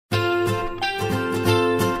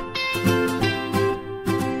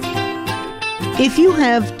If you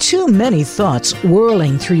have too many thoughts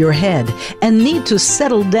whirling through your head and need to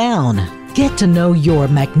settle down, get to know your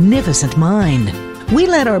magnificent mind. We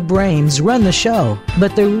let our brains run the show,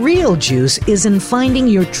 but the real juice is in finding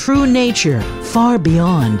your true nature far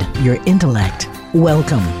beyond your intellect.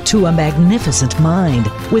 Welcome to A Magnificent Mind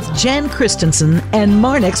with Jan Christensen and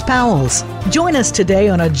Marnix Powells. Join us today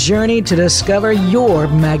on a journey to discover your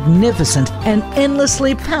magnificent and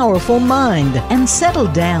endlessly powerful mind and settle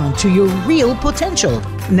down to your real potential.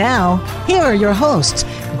 Now, here are your hosts,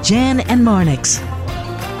 Jan and Marnix.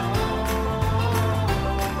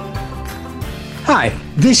 Hi,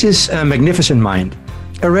 this is A Magnificent Mind,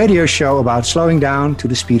 a radio show about slowing down to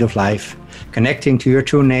the speed of life, connecting to your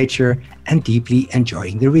true nature, and deeply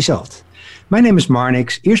enjoying the result. My name is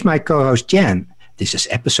Marnix. Here's my co-host Jan. This is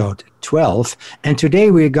episode 12, and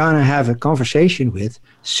today we're going to have a conversation with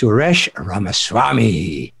Suresh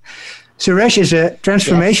Ramaswamy. Suresh is a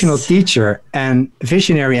transformational teacher and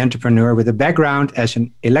visionary entrepreneur with a background as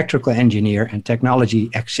an electrical engineer and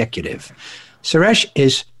technology executive. Suresh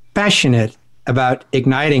is passionate about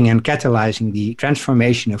igniting and catalyzing the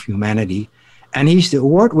transformation of humanity. And he's the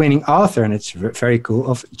award-winning author, and it's very cool,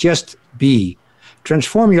 of Just Be.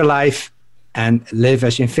 Transform your life and live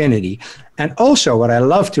as infinity. And also, what I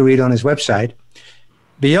love to read on his website,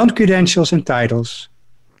 beyond credentials and titles,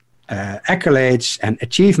 accolades and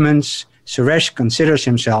achievements, Suresh considers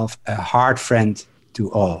himself a heart friend to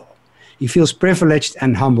all. He feels privileged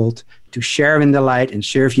and humbled to share in the light and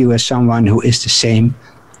serve you as someone who is the same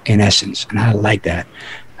in essence. And I like that.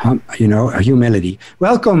 Humility.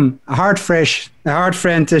 Welcome, a heart friend,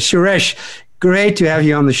 Suresh. Great to have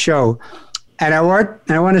you on the show. And I want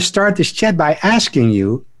to start this chat by asking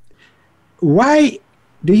you, why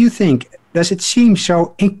does it seem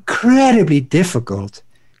so incredibly difficult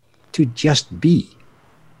to just be?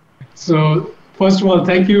 So, first of all,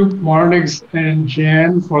 thank you, Marnix and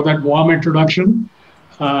Jan, for that warm introduction.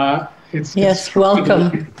 It's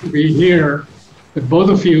welcome to be here with both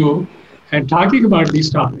of you and talking about these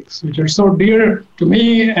topics, which are so dear to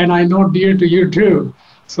me, and I know dear to you too.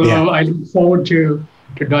 So I look forward to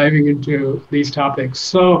diving into these topics.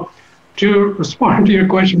 So to respond to your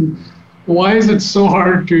question, why is it so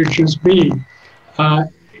hard to just be?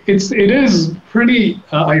 It is pretty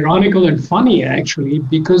ironical and funny, actually,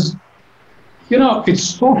 because, it's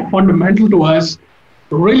so fundamental to us.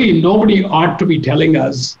 Really, nobody ought to be telling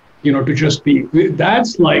us, to just be.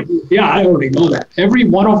 That's like, I already know that. Every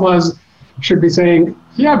one of us should be saying,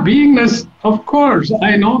 beingness, of course,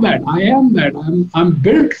 I know that, I am that, I'm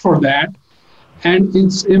built for that, and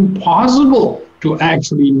it's impossible to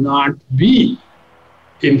actually not be,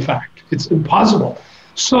 in fact, it's impossible.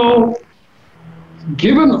 So,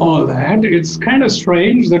 given all that, it's kind of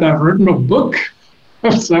strange that I've written a book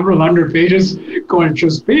of several hundred pages called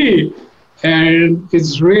Just Be, and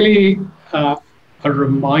it's really a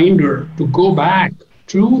reminder to go back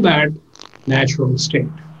to that natural state.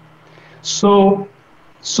 So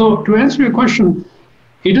to answer your question,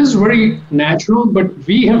 it is very natural, but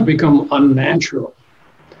we have become unnatural.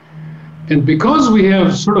 And because we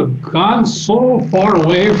have sort of gone so far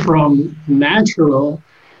away from natural,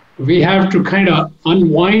 we have to kind of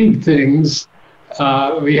unwind things.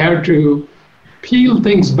 We have to peel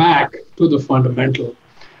things back to the fundamental.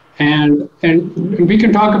 And we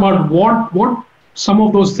can talk about what some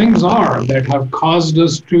of those things are that have caused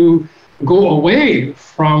us to go away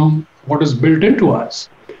from what is built into us.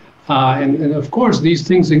 And of course, these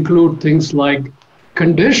things include things like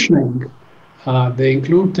conditioning. They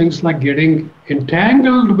include things like getting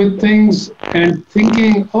entangled with things and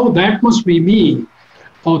thinking, oh, that must be me.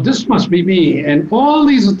 Oh, this must be me. And all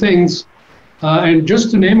these things, and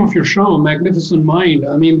just the name of your show, Magnificent Mind,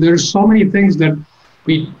 I mean, there's so many things that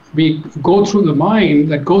we go through the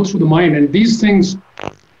mind, and these things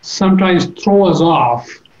sometimes throw us off.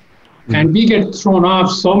 And we get thrown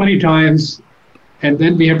off so many times, and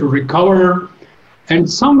then we have to recover. And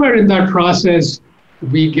somewhere in that process,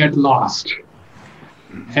 we get lost.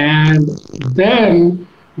 And then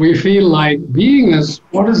we feel like beingness,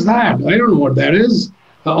 what is that? I don't know what that is.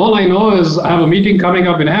 All I know is I have a meeting coming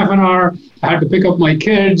up in half an hour. I have to pick up my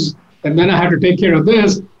kids, and then I have to take care of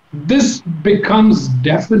this. This becomes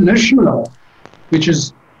definitional, which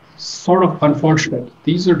is sort of unfortunate.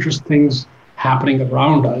 These are just things happening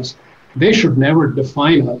around us. They should never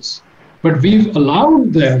define us. But we've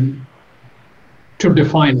allowed them to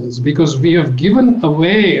define us because we have given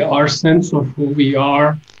away our sense of who we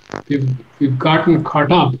are. We've gotten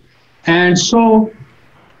caught up. And so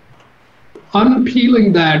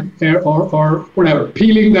unpeeling that or whatever,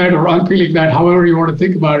 peeling that or unpeeling that, however you want to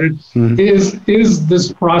think about it, is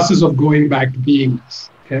this process of going back to beingness.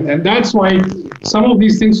 And that's why some of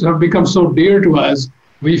these things have become so dear to us.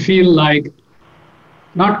 We feel like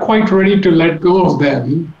not quite ready to let go of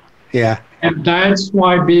them. Yeah. And that's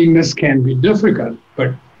why beingness can be difficult.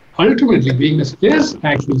 But ultimately, beingness is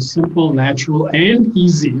actually simple, natural, and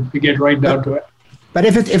easy if we get right down to it. But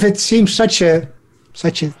if it seems such a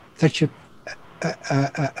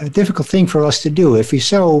difficult thing for us to do, if we're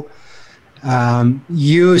so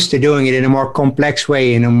used to doing it in a more complex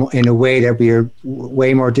way, in a way that we are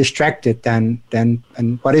way more distracted than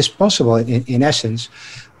and what is possible in essence.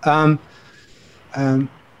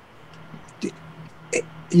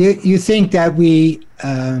 You think that we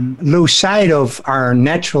lose sight of our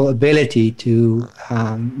natural ability to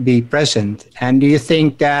be present, and do you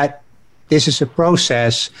think that this is a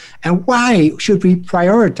process, and why should we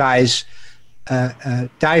prioritize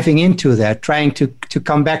diving into that, trying to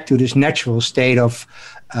come back to this natural state of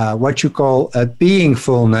what you call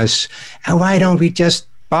beingfulness, and why don't we just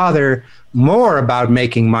bother more about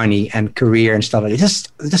making money and career and stuff like that?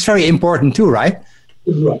 That's very important too, right?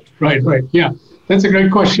 Right. Yeah, that's a great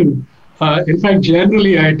question. In fact,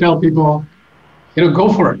 generally, I tell people,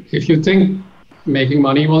 go for it. If you think making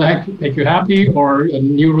money will make you happy, or a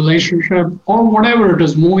new relationship, or whatever it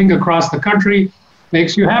is, moving across the country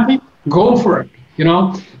makes you happy, go for it.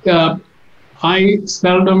 I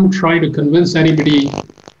seldom try to convince anybody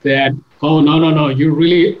that, oh, no, you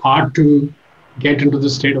really ought to get into the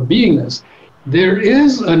state of beingness. There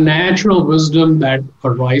is a natural wisdom that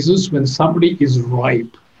arises when somebody is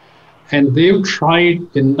ripe and they've tried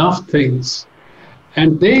enough things,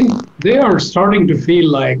 and they are starting to feel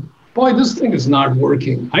like, boy, this thing is not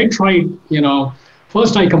working. I tried,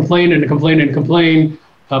 first I complained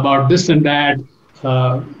about this and that,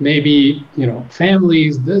 maybe,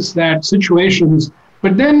 families, this, that, situations.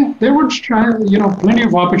 But then there were, plenty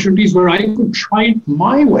of opportunities where I could try it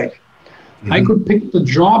my way. Mm-hmm. I could pick the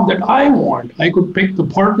job that I want. I could pick the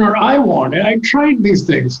partner I want. And I tried these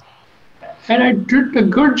things. And I did a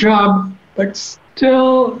good job, but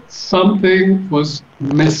still something was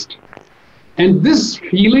missed. And this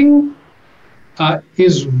feeling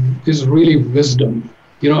is really wisdom.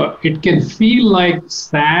 It can feel like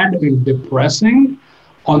sad and depressing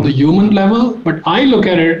on the human level, but I look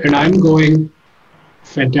at it and I'm going,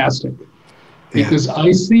 fantastic. Because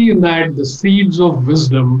I see in that the seeds of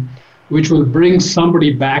wisdom which will bring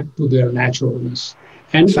somebody back to their naturalness.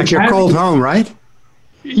 And it's like you're called home, right?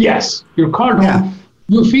 Yes, you're called home.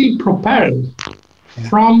 You feel propelled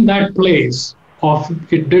from that place of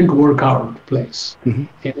it didn't work out place.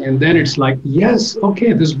 Mm-hmm. And then it's like, yes,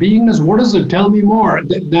 okay, this beingness, what does it? Tell me more.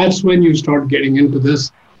 That's when you start getting into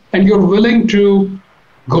this, and you're willing to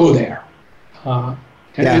go there.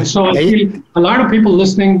 And so I feel a lot of people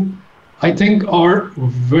listening, I think, are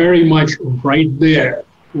very much right there,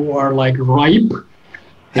 who are like ripe,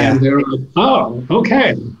 and they're like, oh,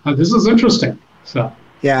 okay, this is interesting. So.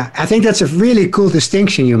 Yeah, I think that's a really cool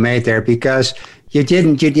distinction you made there, because you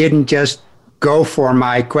didn't just go for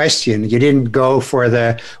my question. You didn't go for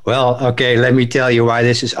okay, let me tell you why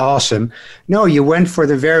this is awesome. No, you went for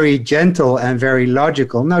the very gentle and very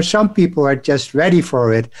logical. Now, some people are just ready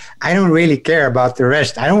for it. I don't really care about the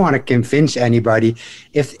rest. I don't want to convince anybody.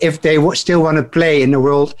 If they still want to play in the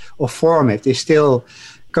world of form, if they're still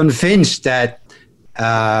convinced that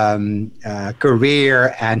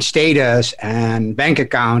career and status and bank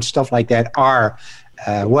accounts, stuff like that are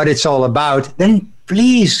what it's all about, then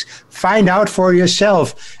please find out for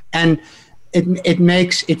yourself. And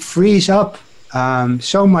it frees up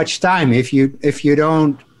so much time if you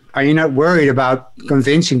don't, are you not worried about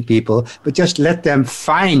convincing people, but just let them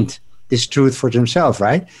find this truth for themselves,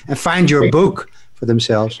 right? And find your book for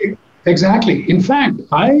themselves. Exactly. In fact,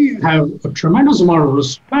 I have a tremendous amount of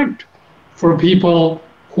respect for people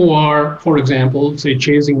who are, for example, say,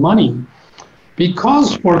 chasing money,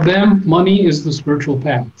 because for them, money is the spiritual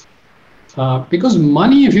path. Because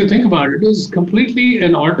money, if you think about it, is completely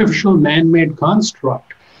an artificial man-made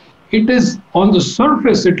construct. It is, on the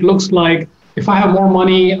surface, it looks like if I have more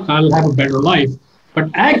money, I'll have a better life. But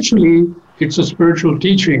actually, it's a spiritual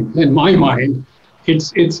teaching in my mind.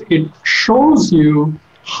 It shows you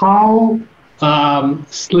how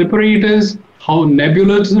slippery it is, how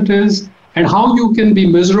nebulous it is, and how you can be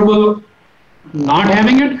miserable not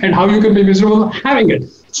having it, and how you can be miserable having it.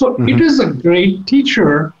 So it is a great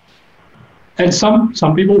teacher. And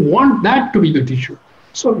some people want that to be the teacher.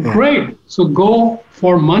 So great. So go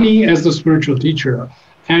for money as the spiritual teacher,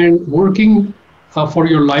 and working for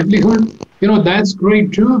your livelihood. That's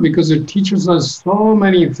great too, because it teaches us so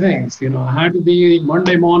many things. How to be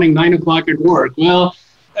Monday morning, 9 o'clock at work. Well,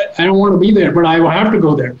 I don't want to be there, but I will have to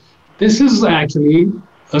go there. This is actually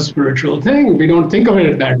a spiritual thing. We don't think of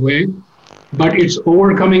it that way, but it's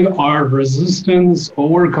overcoming our resistance,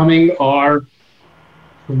 overcoming our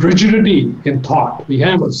rigidity in thought. We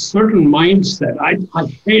have a certain mindset. I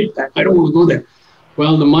hate that. I don't want to go there.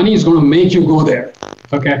 Well, the money is going to make you go there.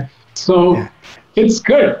 Okay. So it's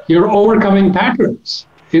good. You're overcoming patterns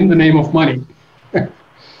in the name of money.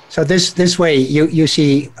 So this way you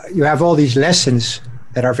see you have all these lessons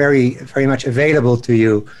that are very, very much available to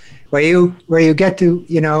you, where you get to,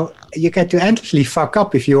 you get to endlessly fuck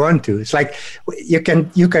up if you want to. It's like you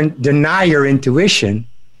can deny your intuition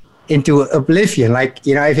into oblivion. Like,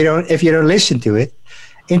 if you don't listen to it,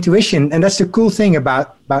 intuition, and that's the cool thing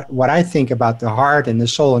about what I think about the heart and the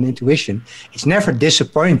soul and intuition. It's never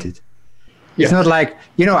disappointed. Yeah. It's not like,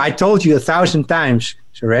 I told you 1,000 times,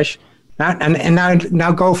 Suresh,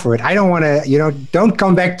 now go for it. I don't want to, don't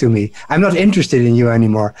come back to me. I'm not interested in you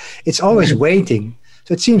anymore. It's always waiting.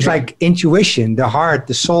 So it seems like intuition, the heart,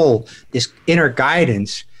 the soul, this inner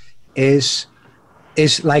guidance is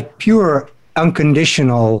like pure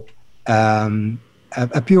unconditional,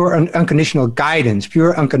 a pure unconditional guidance,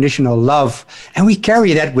 pure unconditional love. And we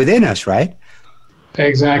carry that within us, right?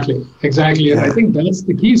 Exactly. And I think that's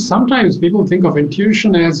the key. Sometimes people think of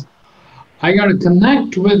intuition as, I got to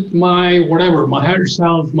connect with my whatever, my higher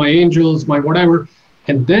self, my angels, my whatever,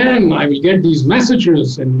 and then I will get these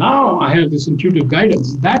messages, and now I have this intuitive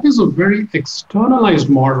guidance. That is a very externalized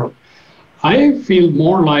model. I feel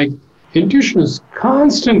more like intuition is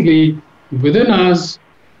constantly within us.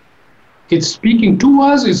 It's speaking to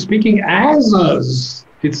us, it's speaking as us.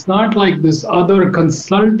 It's not like this other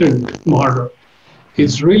consultant model.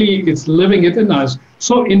 It's living within us.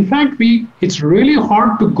 So in fact, it's really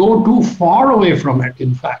hard to go too far away from it.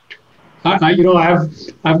 In fact,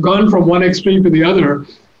 I've gone from one extreme to the other.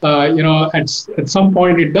 At some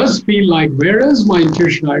point, it does feel like, where is my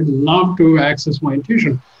intuition? I'd love to access my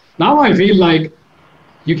intuition. Now I feel like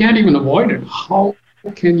you can't even avoid it. How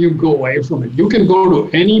can you go away from it? You can go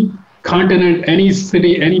to any continent, any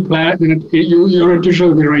city, any planet. Your intuition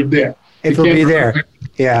will be right there. It will be there.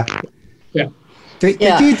 Yeah. Yeah.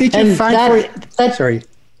 Did you find sorry.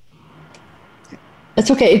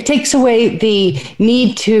 That's okay. It takes away the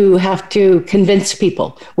need to have to convince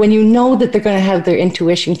people. When you know that they're going to have their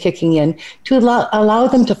intuition kicking in, to allow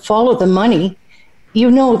them to follow the money,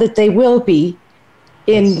 you know that they will be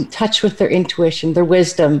in touch with their intuition, their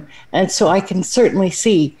wisdom. And so I can certainly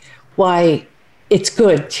see why it's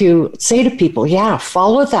good to say to people,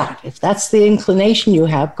 follow that. If that's the inclination you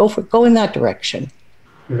have, go in that direction.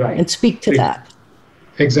 Right. And speak to that.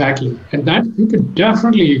 Exactly. And that you could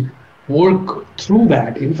definitely work through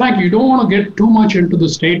that. In fact, you don't want to get too much into the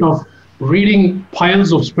state of reading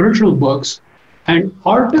piles of spiritual books and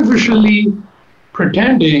artificially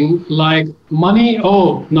pretending like money,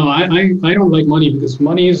 oh, no, I don't like money because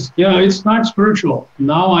money is, it's not spiritual.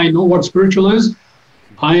 Now I know what spiritual is.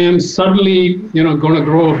 I am suddenly, going to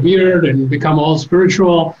grow a beard and become all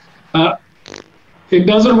spiritual. It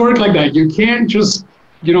doesn't work like that. You can't just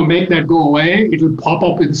make that go away. It will pop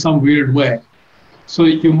up in some weird way. So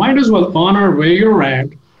you might as well honor where you're at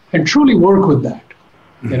and truly work with that.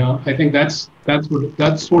 I think that's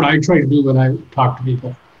what I try to do when I talk to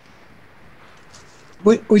people.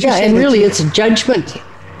 And really it's a judgment.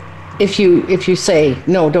 If you say,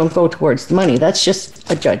 no, don't go towards the money, that's just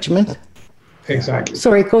a judgment. Exactly.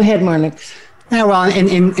 Sorry, go ahead, Marnix. Yeah, well,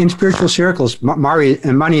 in spiritual circles,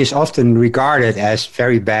 money is often regarded as a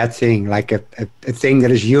very bad thing, like a thing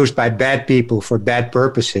that is used by bad people for bad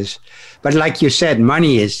purposes. But like you said,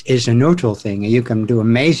 money is a neutral thing, and you can do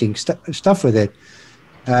amazing stuff with it.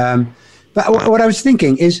 But what I was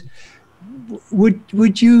thinking is,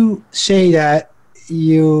 would you say that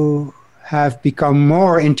you have become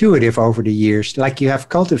more intuitive over the years, like you have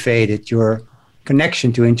cultivated your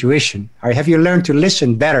connection to intuition, or have you learned to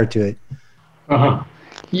listen better to it?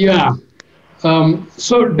 Yeah.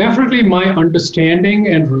 So definitely my understanding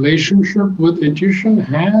and relationship with intuition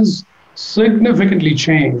has significantly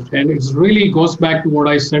changed. And it really goes back to what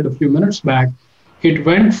I said a few minutes back. It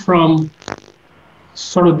went from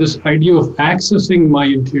sort of this idea of accessing my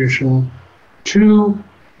intuition to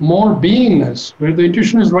more beingness, where the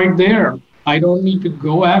intuition is right there. I don't need to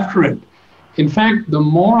go after it. In fact, the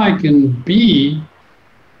more I can be,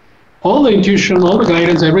 all the intuition, all the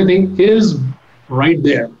guidance, everything is right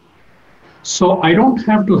there. So I don't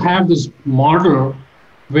have to have this model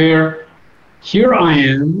where here I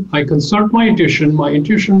am, I consult my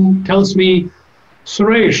intuition tells me,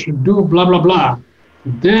 Suresh, do blah, blah, blah.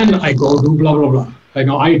 Then I go do blah, blah, blah.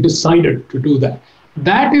 I decided to do that.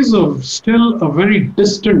 That is still a very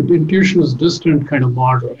distant, intuition is distant kind of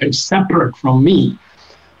model and separate from me.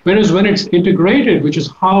 Whereas when it's integrated, which is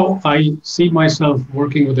how I see myself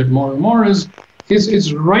working with it more and more, is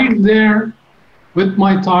it's right there with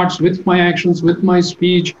my thoughts, with my actions, with my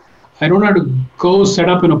speech. I don't have to go set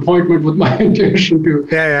up an appointment with my intuition to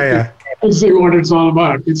see what it's all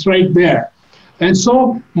about. It's right there. And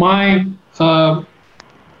so my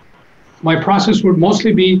process would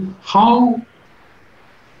mostly be how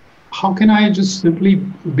can I just simply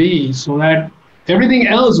be so that everything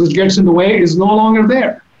else which gets in the way is no longer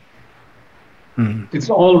there. It's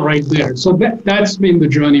all right there. So that's been the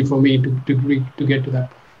journey for me to get to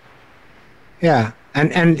that. Yeah,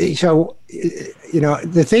 and so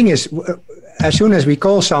the thing is, as soon as we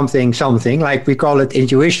call something, like we call it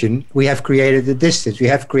intuition, we have created a distance. We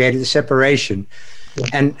have created a separation.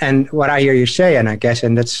 Yeah. And what I hear you say, and I guess,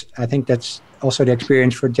 and I think that's also the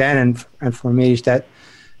experience for Jen and for me, is that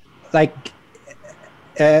like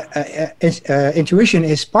intuition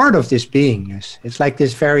is part of this beingness. It's like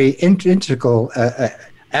this very integral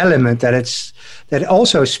element that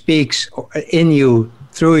also speaks in you,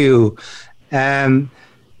 through you,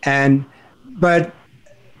 but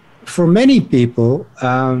for many people,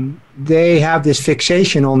 they have this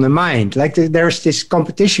fixation on the mind. Like there's this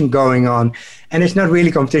competition going on, and it's not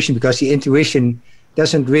really competition because the intuition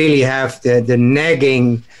doesn't really have the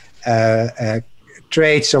nagging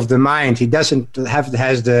traits of the mind. He doesn't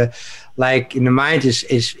has the, like in the mind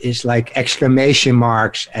is like exclamation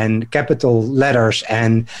marks and capital letters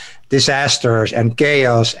and disasters and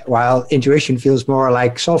chaos, while intuition feels more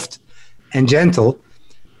like soft and gentle.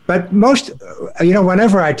 But most,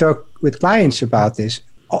 whenever I talk with clients about this,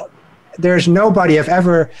 there's nobody I've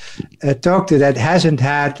ever talked to that hasn't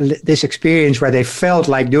had this experience where they felt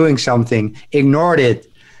like doing something, ignored it,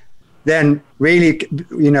 then really,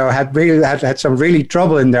 had some really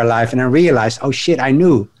trouble in their life, and then realized, oh shit, I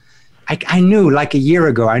knew like a year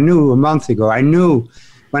ago, I knew a month ago, I knew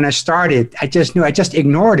when I started, I just knew, I just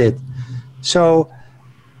ignored it. So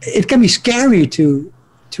it can be scary to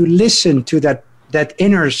listen to that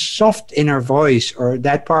soft inner voice or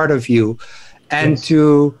that part of you, and yes,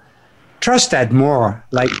 to trust that more.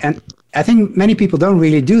 And I think many people don't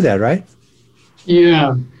really do that, right?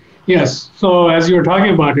 Yeah. Yes. So as you were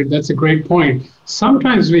talking about it, that's a great point.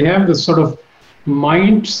 Sometimes we have this sort of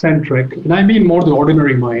mind-centric, and I mean more the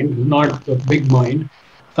ordinary mind, not the big mind,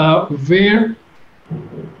 where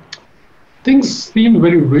things seem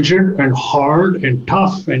very rigid and hard and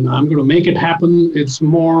tough, and I'm going to make it happen. It's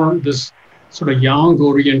more this sort of yang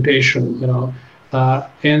orientation,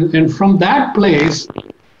 and from that place,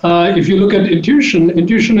 if you look at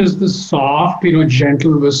intuition is this soft,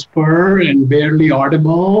 gentle whisper and barely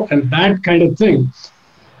audible and that kind of thing.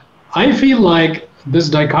 I feel like this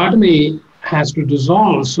dichotomy has to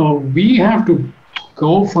dissolve. So we have to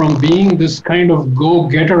go from being this kind of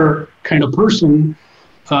go-getter kind of person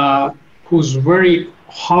who's very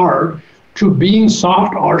hard to being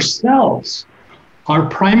soft ourselves. Our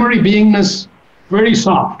primary beingness, very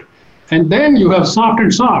soft. And then you have soft,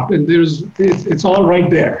 and it's all right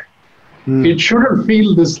there. It shouldn't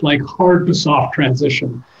feel this like hard to soft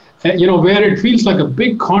transition, where it feels like a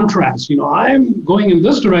big contrast. I'm going in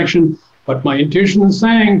this direction, but my intuition is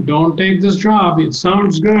saying, don't take this job. It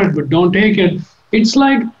sounds good, but don't take it. It's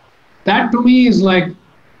like, that to me is like,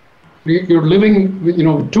 you're living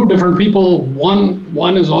with, two different people.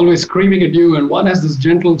 One is always screaming at you, and one has this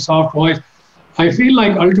gentle, soft voice. I feel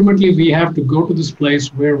like ultimately we have to go to this place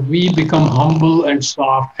where we become humble and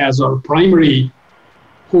soft as our primary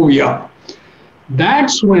who we are.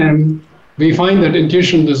 That's when we find that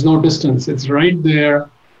intuition, there's no distance. It's right there.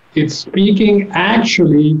 It's speaking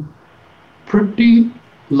actually pretty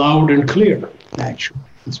loud and clear, actually.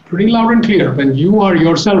 It's pretty loud and clear. When you are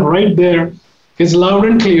yourself right there, it's loud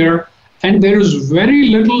and clear. And there is very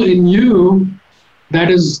little in you that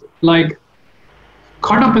is like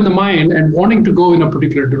caught up in the mind and wanting to go in a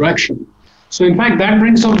particular direction. So in fact, that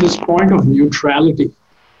brings up this point of neutrality.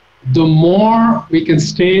 The more we can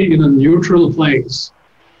stay in a neutral place,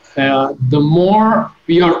 the more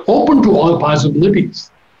we are open to all possibilities.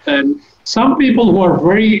 And some people who are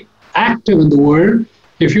very active in the world,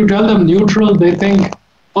 if you tell them neutral, they think,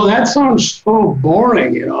 oh, that sounds so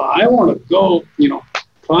boring. I want to go,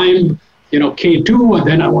 climb, K2, and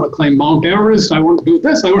then I want to climb Mount Everest. I want to do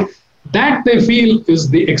this. That they feel is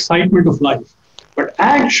the excitement of life. But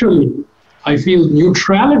actually, I feel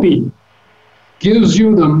neutrality gives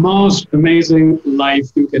you the most amazing life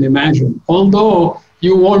you can imagine. Although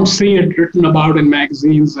you won't see it written about in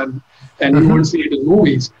magazines and you won't see it in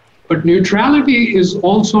movies. But neutrality is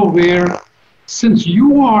also where, since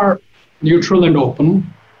you are neutral and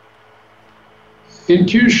open,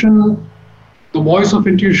 intuition, the voice of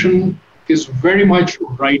intuition is very much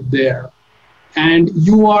right there. And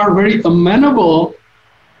you are very amenable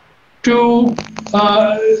to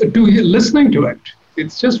listening to it. It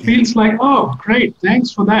just feels like, oh, great,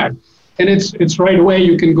 thanks for that. And it's right away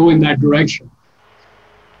you can go in that direction.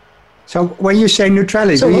 So when you say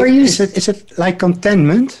neutrality, So is it like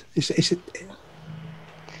contentment? Is it?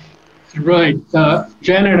 Right.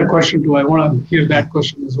 Jan had a question too. I want to hear that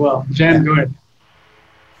question as well. Jan, go ahead.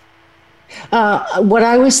 What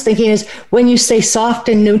I was thinking is, when you say soft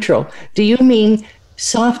and neutral, do you mean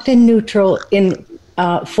soft and neutral in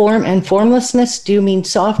form and formlessness? Do you mean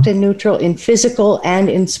soft and neutral in physical and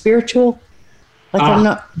in spiritual? Like I'm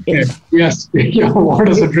not. Okay. Yes. Yeah. What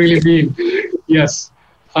does it really mean? Yes.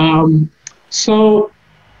 So.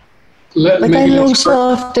 Like I know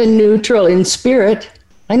soft and neutral in spirit.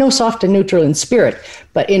 I know soft and neutral in spirit,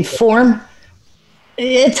 but in form,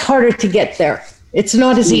 it's harder to get there. It's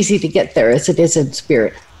not as easy to get there as it is in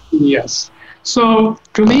spirit. Yes. So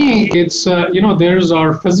to me, it's, there's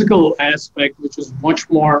our physical aspect, which is much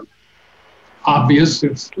more obvious.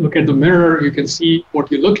 It's look at the mirror, you can see what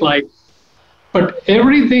you look like. But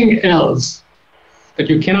everything else that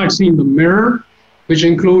you cannot see in the mirror, which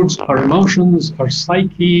includes our emotions, our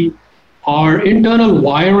psyche, our internal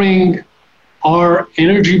wiring, our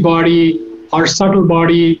energy body, our subtle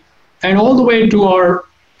body, and all the way to our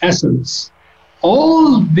essence.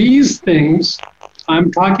 All these things,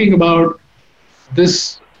 I'm talking about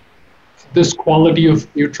this quality of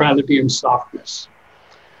neutrality and softness.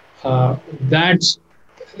 That's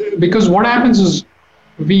because what happens is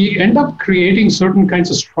we end up creating certain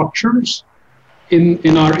kinds of structures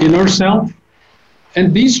in our inner self,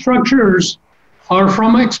 and these structures are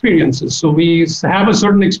from experiences. So we have a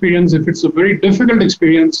certain experience. If it's a very difficult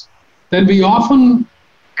experience, then we often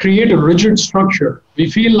create a rigid structure. We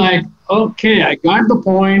feel like, okay, I got the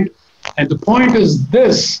point, and the point is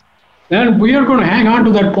this, then we are going to hang on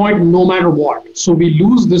to that point no matter what. So we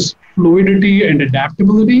lose this fluidity and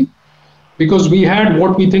adaptability because we had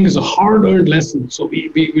what we think is a hard-earned lesson. So we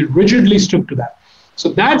rigidly stick to that. So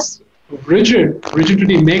that's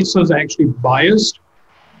rigidity makes us actually biased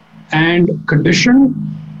and conditioned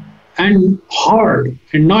and hard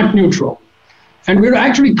and not neutral. And we're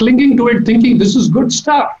actually clinging to it thinking this is good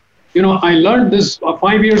stuff. I learned this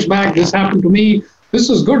 5 years back, this happened to me, this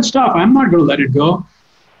is good stuff, I'm not going to let it go.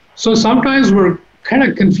 So sometimes we're kind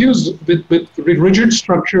of confused with rigid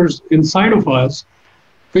structures inside of us,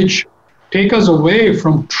 which take us away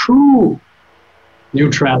from true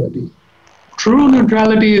neutrality. True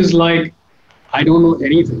neutrality is like, I don't know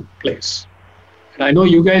anything place. And I know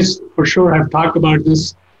you guys for sure have talked about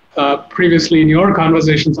this previously in your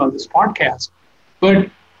conversations on this podcast, but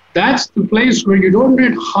that's the place where you don't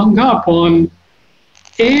get hung up on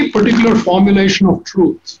a particular formulation of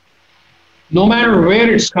truth, no matter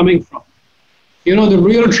where it's coming from. The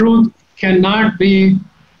real truth cannot be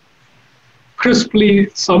crisply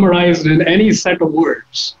summarized in any set of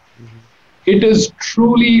words. Mm-hmm. It is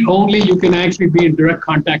truly only you can actually be in direct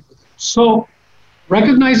contact with it. So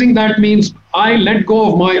recognizing that means I let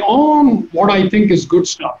go of my own, what I think is good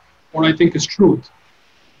stuff, what I think is truth,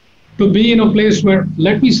 to be in a place where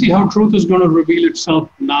let me see how truth is going to reveal itself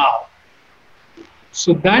now.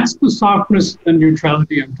 So that's the softness and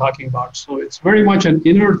neutrality I'm talking about. So it's very much an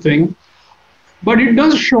inner thing, but it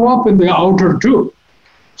does show up in the outer too.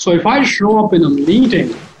 So if I show up in a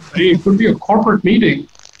meeting, it could be a corporate meeting,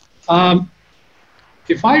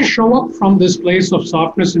 if I show up from this place of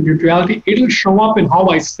softness and neutrality, it'll show up in how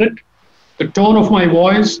I sit, the tone of my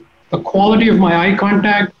voice, the quality of my eye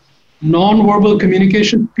contact, non-verbal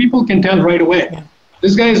communication. People can tell right away. Yeah.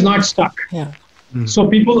 This guy is not stuck. Yeah. Mm-hmm. So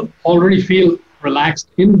people already feel relaxed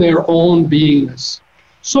in their own beingness.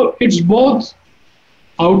 So it's both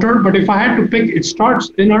outer, but if I had to pick, it starts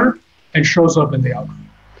inner and shows up in the outer.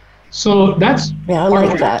 So that's... Yeah, I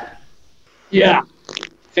like that. Yeah.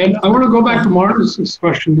 And I want to go back to Marnix's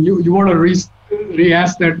question. You want to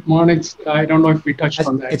re-ask that, Marnix? I don't know if we touched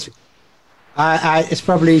on that. It's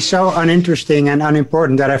probably so uninteresting and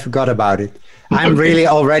unimportant that I forgot about it. I'm really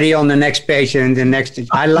already on the next page and the next.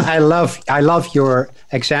 I love your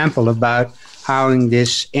example about how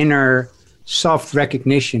this inner soft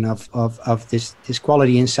recognition of this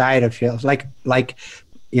quality inside of you, like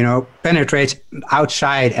penetrates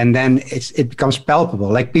outside and then it becomes palpable.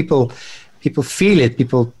 Like people feel it,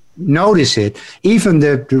 people notice it. Even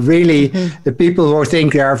the people who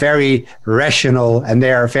think they are very rational and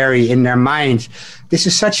they are very in their minds. This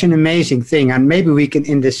is such an amazing thing. And maybe we can,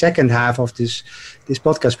 in the second half of this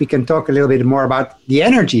podcast, we can talk a little bit more about the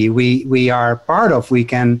energy we are part of. We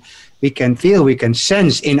can feel, we can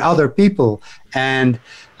sense in other people, and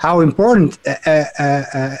how important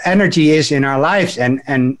energy is in our lives, and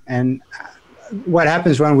what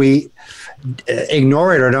happens when we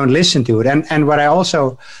ignore it or don't listen to it. And what I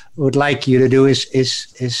also would like you to do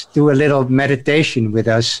is do a little meditation with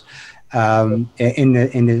us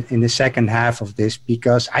in the second half of this,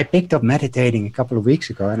 because I picked up meditating a couple of weeks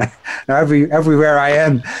ago, and everywhere I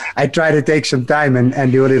am, I try to take some time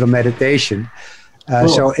and do a little meditation.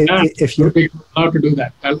 So if you would be allowed to do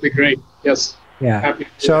that, that'll be great. Yes. Yeah. Happy to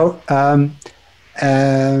do so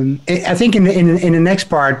I think in the next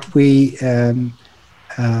part we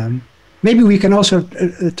maybe we can also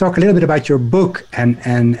talk a little bit about your book, and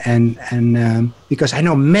because I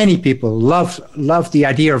know many people love the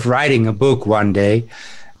idea of writing a book one day,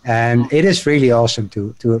 and it is really awesome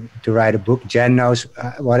to write a book. Jen knows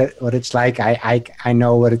what it's like. I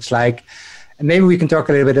know what it's like, and maybe we can talk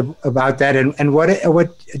a little bit about that and what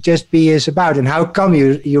Just Be is about, and how come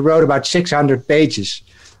you wrote about 600 pages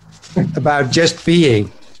about just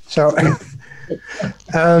being. So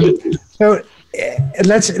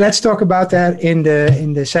let's talk about that in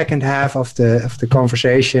the second half of the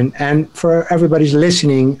conversation. And for everybody's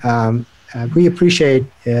listening, we appreciate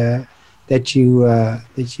that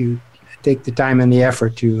you take the time and the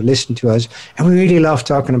effort to listen to us. And we really love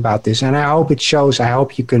talking about this. And I hope it shows. I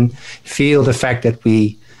hope you can feel the fact that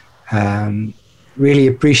we really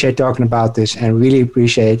appreciate talking about this, and really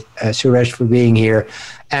appreciate Suresh for being here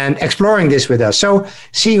and exploring this with us. So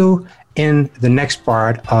see you in the next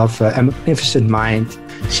part of A Magnificent Mind.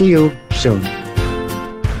 See you soon.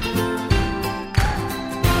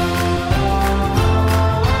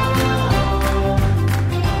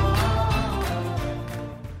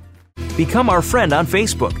 Become our friend on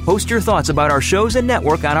Facebook. Post your thoughts about our shows and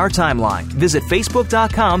network on our timeline. Visit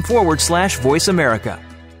facebook.com/Voice America.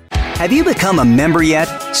 Have you become a member yet?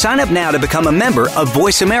 Sign up now to become a member of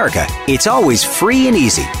Voice America. It's always free and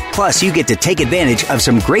easy. Plus, you get to take advantage of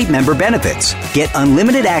some great member benefits. Get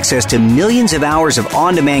unlimited access to millions of hours of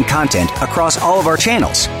on-demand content across all of our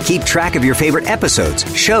channels. Keep track of your favorite episodes,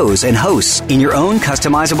 shows, and hosts in your own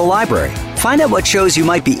customizable library. Find out what shows you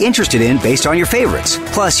might be interested in based on your favorites.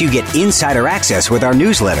 Plus, you get insider access with our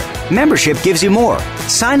newsletter. Membership gives you more.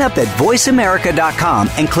 Sign up at voiceamerica.com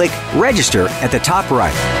and click register at the top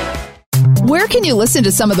right. Where can you listen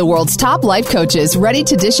to some of the world's top life coaches ready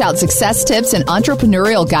to dish out success tips and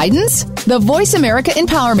entrepreneurial guidance? The Voice America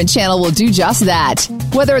Empowerment Channel will do just that.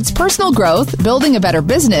 Whether it's personal growth, building a better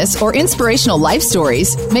business, or inspirational life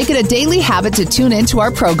stories, make it a daily habit to tune into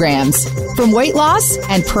our programs. From weight loss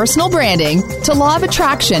and personal branding to law of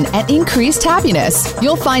attraction and increased happiness,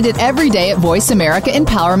 you'll find it every day at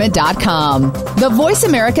voiceamericaempowerment.com. The Voice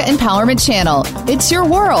America Empowerment Channel. It's your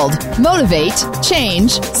world. Motivate,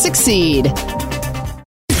 change, succeed.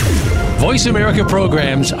 Voice America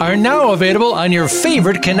programs are now available on your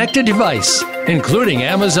favorite connected device, including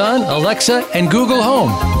Amazon, Alexa, and Google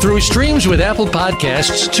Home. Through streams with Apple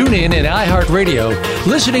Podcasts, TuneIn, and iHeartRadio,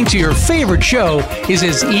 listening to your favorite show is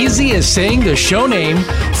as easy as saying the show name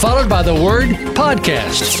followed by the word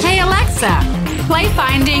podcast. Hey, Alexa, play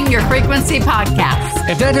Finding Your Frequency podcast.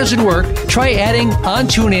 If that doesn't work, try adding on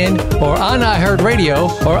TuneIn or on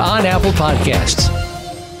iHeartRadio or on Apple Podcasts.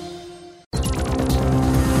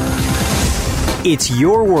 It's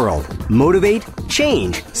your world. Motivate,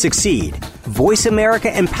 change, succeed.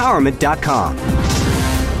 VoiceAmericaEmpowerment.com.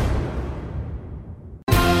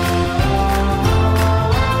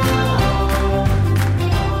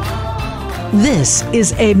 This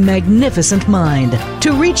is A Magnificent Mind.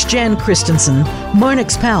 To reach Jan Christensen,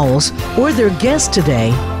 Marnix Powells, or their guest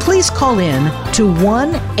today, please call in to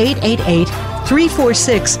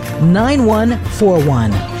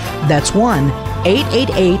 1-888-346-9141. That's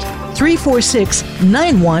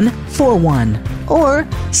 1-888-346-9141. Or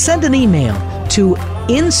send an email to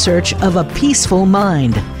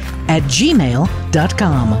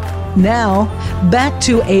insearchofapeacefulmind@gmail.com. Now, back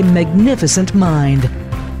to A Magnificent Mind.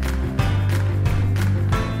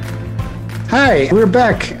 Hi, we're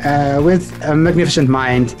back with A Magnificent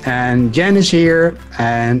Mind, and Jen is here,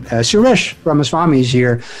 and Suresh Ramaswamy is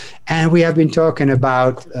here, and we have been talking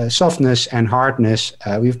about softness and hardness.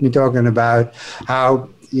 We've been talking about how,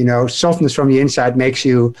 softness from the inside makes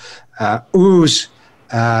you ooze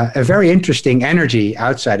a very interesting energy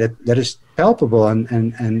outside that is palpable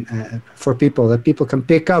and for people that people can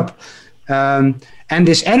pick up. And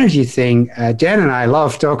this energy thing, Jen and I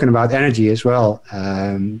love talking about energy as well.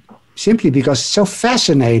 Simply because it's so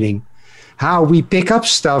fascinating how we pick up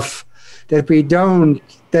stuff that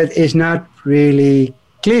is not really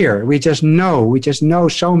clear. We just know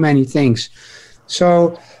so many things.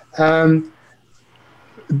 So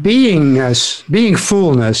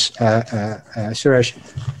beingfulness, Suresh.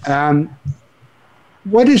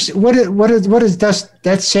 What does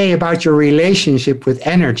that say about your relationship with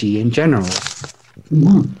energy in general?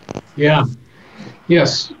 Mm-hmm. Yeah.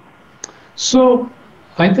 Yes. So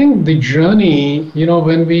I think the journey,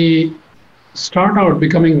 when we start out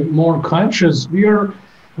becoming more conscious, we are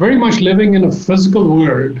very much living in a physical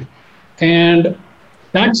world. And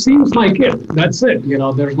that seems like it. That's it.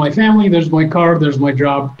 There's my family, there's my car, there's my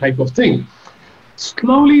job type of thing.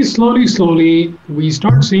 Slowly, we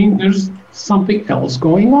start seeing there's something else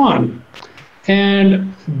going on.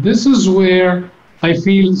 And this is where I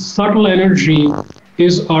feel subtle energy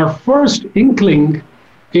is our first inkling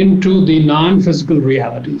into the non-physical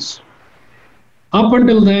realities. Up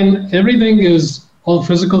until then, everything is all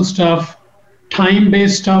physical stuff,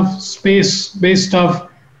 time-based stuff, space-based stuff,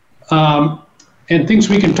 and things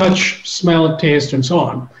we can touch, smell, taste, and so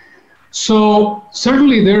on. So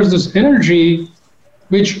certainly there's this energy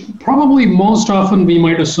which probably most often we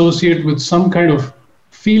might associate with some kind of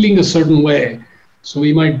feeling a certain way. So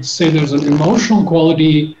we might say there's an emotional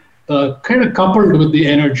quality kind of coupled with the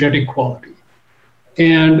energetic quality.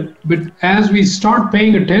 But as we start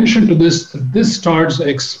paying attention to this starts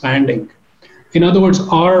expanding. In other words,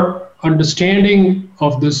 our understanding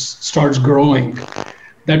of this starts growing.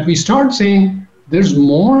 That we start saying there's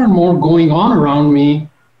more and more going on around me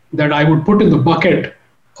that I would put in the bucket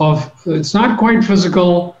of it's not quite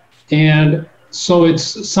physical, and so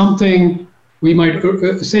it's something we might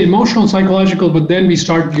say emotional, psychological, but then we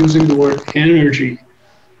start using the word energy.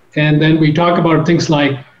 And then we talk about things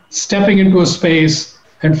like stepping into a space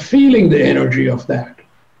and feeling the energy of that.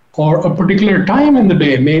 Or a particular time in the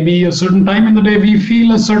day, maybe a certain time in the day, we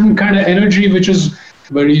feel a certain kind of energy which is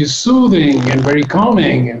very soothing and very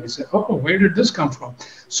calming. And we say, oh, where did this come from?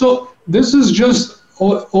 So this is just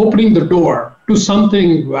opening the door to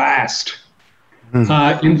something vast.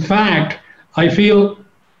 In fact, I feel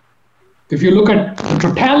if you look at the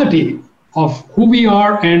totality of who we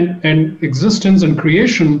are and existence and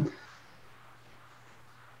creation,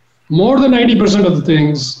 more than 90% of the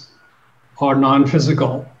things are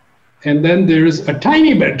non-physical. And then there is a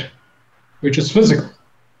tiny bit which is physical.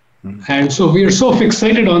 And so we are so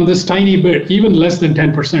fixated on this tiny bit, even less than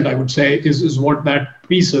 10%, I would say, is what that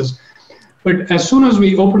piece is. But as soon as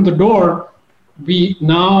we open the door, we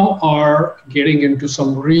now are getting into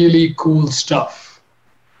some really cool stuff.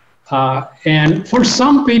 And for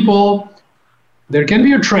some people, there can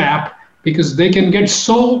be a trap because they can get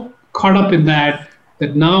so caught up in that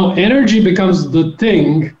now energy becomes the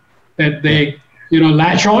thing that they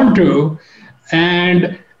latch onto.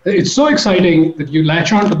 And it's so exciting that you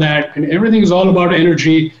latch onto that and everything is all about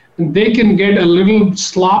energy, and they can get a little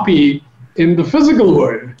sloppy in the physical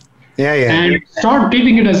world. And start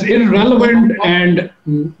treating it as irrelevant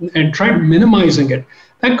and try minimizing it.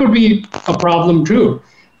 That could be a problem too.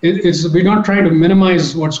 We're not trying to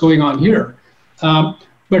minimize what's going on here.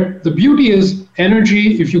 But the beauty is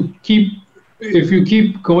energy, if you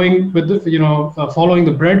keep going with following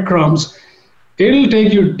the breadcrumbs, it'll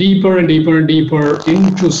take you deeper and deeper and deeper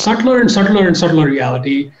into subtler and subtler and subtler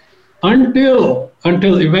reality until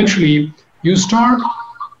eventually you start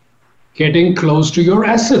getting close to your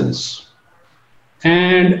essence.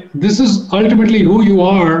 And this is ultimately who you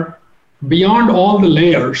are beyond all the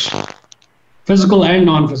layers, physical and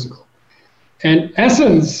non-physical. And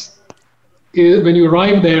essence, when you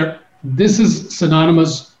arrive there, this is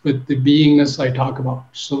synonymous with the beingness I talk about.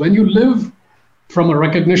 So when you live from a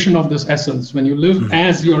recognition of this essence, when you live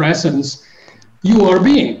as your essence, you are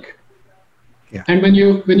being. And when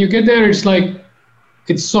you get there, it's like,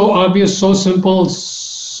 it's so obvious, so simple,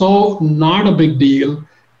 so not a big deal.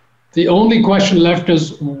 The only question left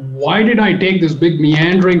is, why did I take this big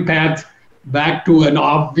meandering path back to an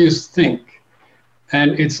obvious thing?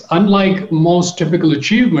 And it's unlike most typical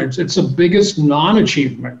achievements, it's the biggest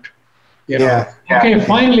non-achievement. Okay,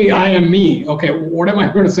 finally I am me. Okay, what am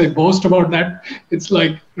I going to say? Boast about that? It's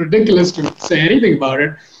like ridiculous to say anything about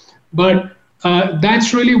it. But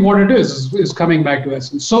that's really what it is coming back to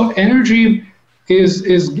essence. So energy is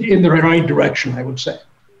in the right direction, I would say.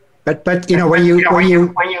 But when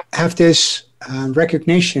you have this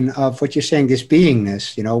recognition of what you're saying, this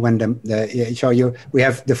beingness, when we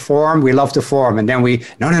have the form, we love the form, and then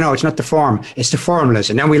no, it's not the form, it's the formless,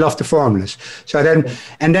 and then we love the formless. So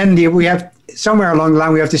then we have somewhere along the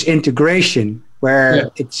line we have this integration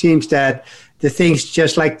where it seems that the things,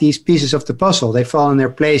 just like these pieces of the puzzle, they fall in their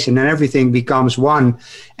place, and then everything becomes one,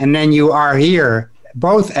 and then you are here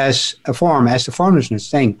both as a form, as the formlessness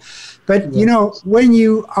thing. But when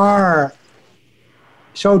you are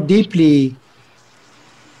so deeply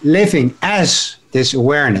living as this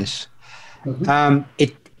awareness,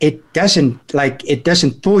 it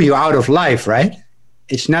doesn't pull you out of life, right?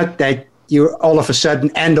 It's not that you all of a sudden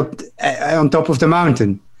end up on top of the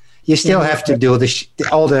mountain. You still have to do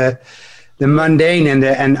all the mundane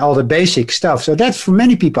and all the basic stuff. So that's, for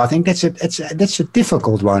many people, I think that's a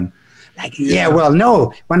difficult one. Like,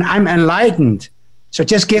 no, when I'm enlightened, so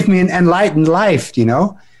just give me an enlightened life, you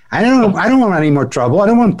know. I don't want any more trouble. I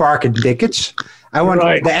don't want parking tickets. I want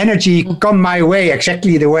the energy come my way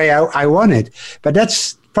exactly the way I want it. But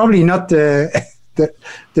that's probably not the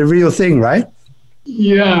real thing, right?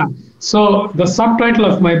 Yeah. So the subtitle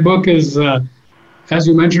of my book is, as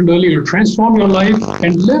you mentioned earlier, Transform Your Life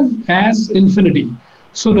and Live as Infinity.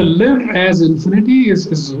 So the live as infinity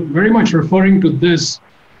is very much referring to this,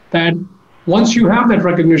 that once you have that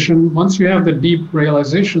recognition, once you have the deep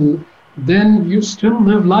realization, then you still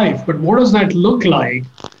live life. But what does that look like?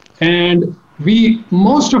 And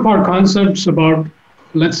most of our concepts about,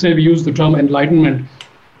 let's say we use the term enlightenment,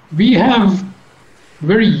 we have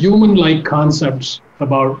very human-like concepts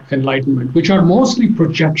about enlightenment, which are mostly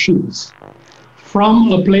projections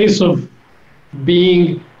from a place of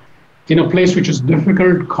being in a place which is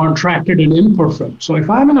difficult, contracted, and imperfect. So if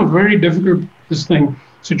I'm in a very difficult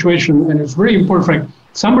situation and it's very imperfect,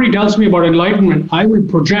 somebody tells me about enlightenment, I will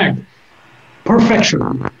project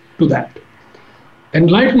perfection to that.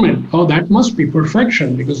 Enlightenment, that must be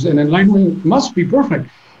perfection, because an enlightenment must be perfect.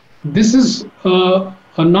 This is a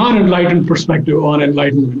non-enlightened perspective on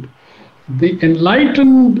enlightenment. The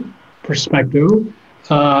enlightened perspective,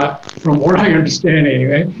 from what I understand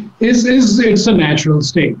anyway, is it's a natural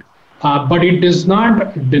state. But it does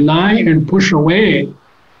not deny and push away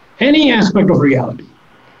any aspect of reality,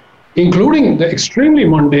 including the extremely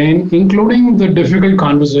mundane, including the difficult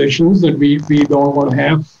conversations that we don't want to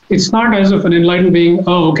have. It's not as if an enlightened being,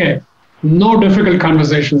 no difficult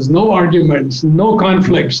conversations, no arguments, no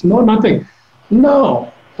conflicts, no nothing.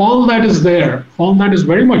 No, all that is there. All that is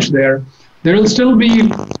very much there. There will still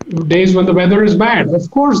be days when the weather is bad. Of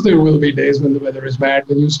course, there will be days when the weather is bad.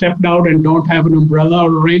 When you stepped out and don't have an umbrella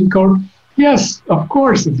or a raincoat, yes, of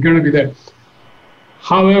course, it's going to be there.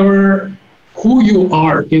 However, who you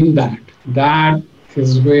are in that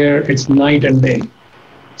is where it's night and day.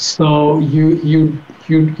 So you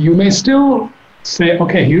may still say,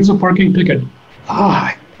 okay, here's a parking ticket.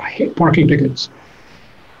 I hate parking tickets.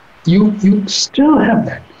 You still have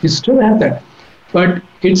that. You still have that. But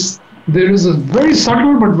there is a very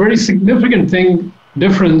subtle but very significant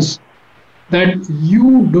difference, that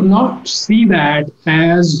you do not see that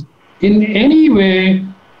as in any way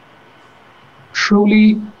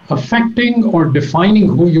truly affecting or defining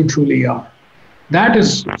who you truly are. That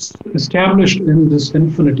is established in this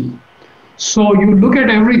infinity. So you look at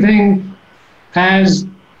everything as,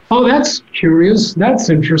 that's curious, that's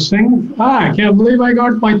interesting. I can't believe I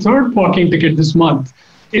got my third parking ticket this month.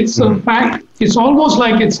 It's a fact, it's almost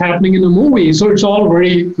like it's happening in a movie. So it's all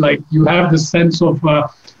very, like, you have this sense of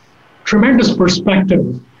tremendous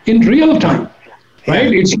perspective in real time,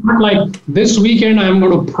 right? It's not like this weekend I'm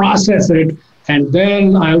going to process it and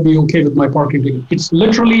then I'll be okay with my parking ticket. It's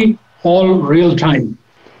literally all real time.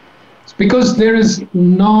 It's because there is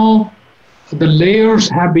the layers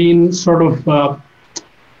have been sort of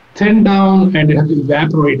thinned down and have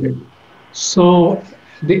evaporated. So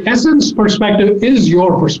the essence perspective is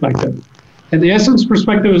your perspective. And the essence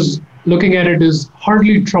perspective is looking at it is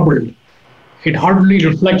hardly troubled. It hardly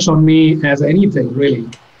reflects on me as anything, really.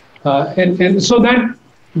 And so that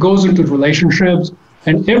goes into relationships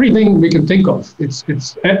and everything we can think of. It's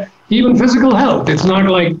even physical health. It's not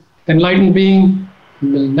like enlightened being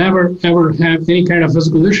will never, ever have any kind of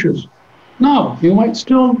physical issues. No, you might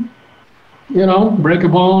still, break a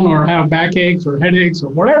bone or have backaches or headaches or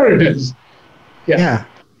whatever it is. Yeah.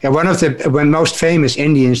 One of the most famous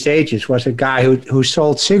Indian sages was a guy who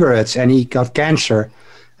sold cigarettes and he got cancer.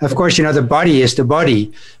 Of course, the body is the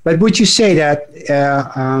body. But would you say that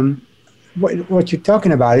what you're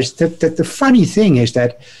talking about is that the funny thing is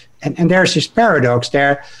that, and there's this paradox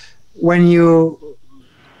there, when you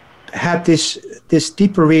have this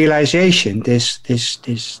deeper realization, this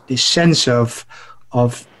sense of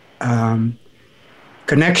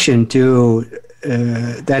connection to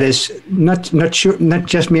that is not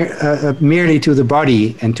just merely to the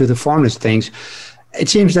body and to the formless things. It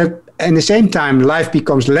seems that at the same time life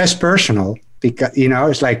becomes less personal, because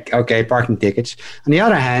it's like, okay, parking tickets. On the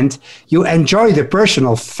other hand, you enjoy the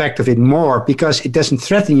personal fact of it more because it doesn't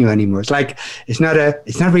threaten you anymore. It's like it's not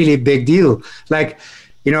really a big deal. Like,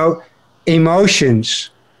 emotions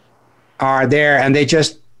are there and they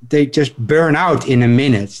just burn out in a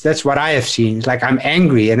minute. That's what I have seen. It's like I'm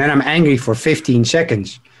angry and then I'm angry for 15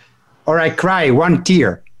 seconds. or I cry one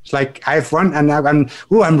tear. It's like I have one, and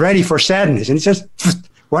I'm ready for sadness, and it's just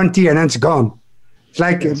one tear, and then it's gone. It's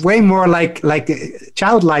like way more like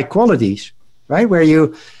childlike qualities, right? Where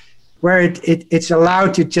it's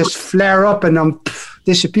allowed to just flare up and then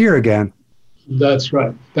disappear again. That's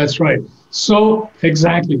right. That's right. So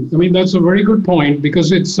exactly. I mean, that's a very good point,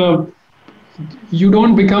 because it's you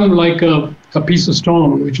don't become like a piece of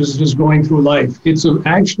stone which is just going through life. It's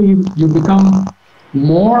actually you become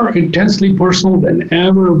more intensely personal than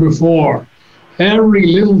ever before. Every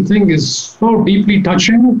little thing is so deeply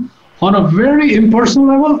touching on a very impersonal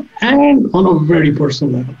level and on a very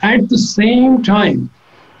personal level at the same time.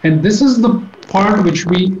 And this is the part which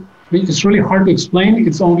it's really hard to explain.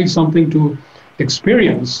 It's only something to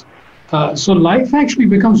experience. So life actually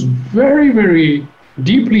becomes very, very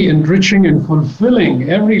deeply enriching and fulfilling.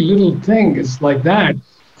 Every little thing is like that.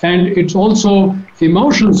 And it's also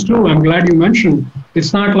emotions too. I'm glad you mentioned.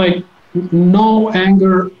 It's not like no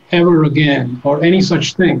anger ever again or any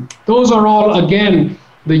such thing. Those are all, again,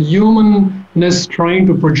 the humanness trying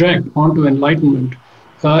to project onto enlightenment.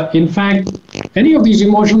 In fact, any of these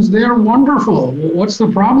emotions, they're wonderful. What's the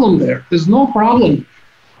problem there? There's no problem.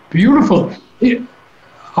 Beautiful.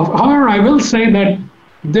 However, I will say that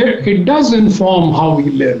it does inform how we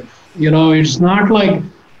live. It's not like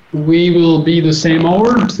we will be the same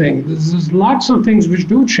old thing. There's lots of things which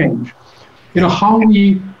do change. How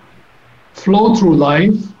we flow through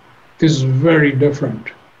life is very different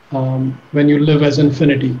when you live as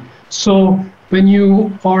infinity. So when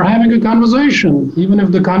you are having a conversation, even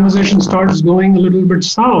if the conversation starts going a little bit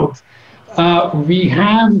south, we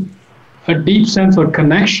have a deep sense of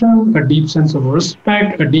connection, a deep sense of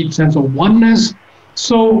respect, a deep sense of oneness.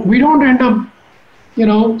 So we don't end up,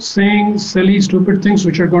 saying silly, stupid things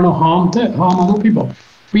which are going to harm other people.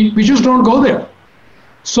 We just don't go there.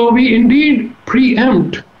 So we indeed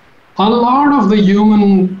preempt a lot of the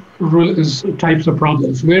human types of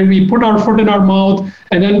problems, where we put our foot in our mouth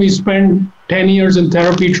and then we spend 10 years in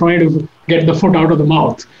therapy trying to get the foot out of the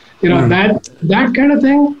mouth. That kind of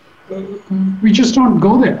thing, we just don't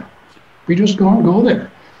go there. We just don't go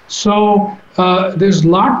there. So there's a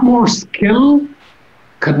lot more skill,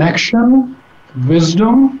 connection,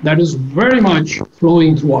 wisdom that is very much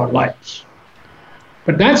flowing through our lives.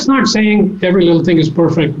 But that's not saying every little thing is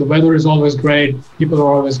perfect. The weather is always great. People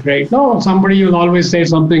are always great. No, somebody will always say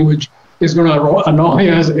something which is going to annoy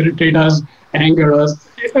us, irritate us, anger us.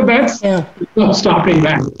 That's no stopping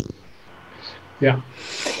that. Yeah.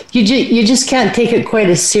 You just can't take it quite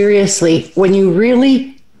as seriously. When you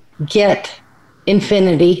really get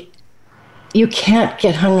infinity, you can't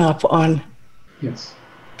get hung up on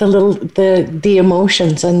the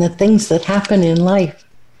emotions and the things that happen in life.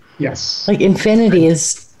 Yes. Like infinity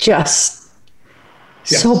is just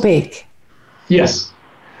so big. Yes.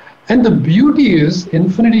 And the beauty is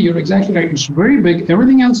infinity, you're exactly right. It's very big.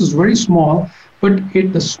 Everything else is very small, but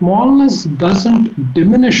the smallness doesn't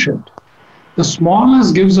diminish it. The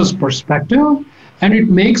smallness gives us perspective, and it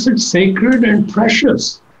makes it sacred and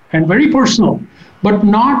precious and very personal, but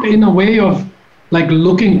not in a way of like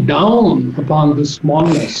looking down upon the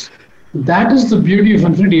smallness. That is the beauty of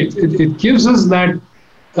infinity. It gives us that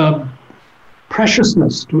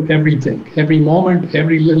preciousness to everything, every moment,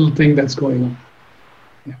 every little thing that's going on.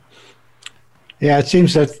 Yeah, it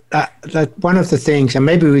seems that one of the things, and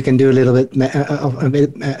maybe we can do a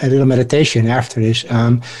little meditation after this.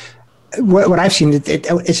 What I've seen,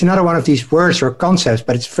 it's another one of these words or concepts,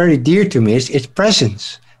 but it's very dear to me. It's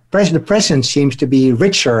presence. The presence seems to be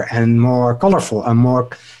richer and more colorful and more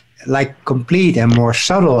like complete and more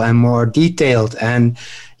subtle and more detailed, and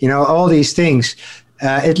all these things.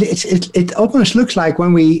 It almost looks like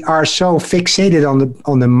when we are so fixated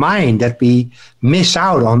on the mind that we miss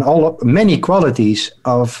out on many qualities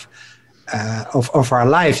of our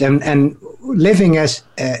lives, and living as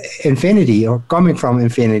infinity or coming from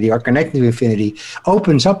infinity or connecting to infinity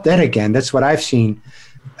opens up that again. That's what I've seen,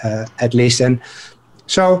 at least. And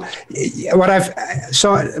so what I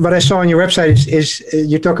saw on your website is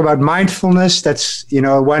you talk about mindfulness. That's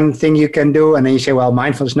one thing you can do, and then you say, well,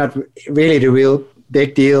 mindfulness is not really the real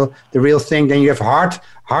big deal, the real thing. Then you have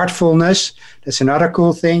heartfulness. That's another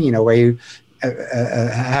cool thing, where you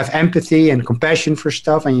have empathy and compassion for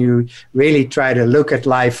stuff, and you really try to look at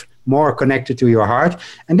life more connected to your heart.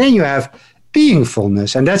 And then you have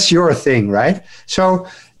beingfulness, and that's your thing, right? So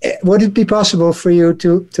would it be possible for you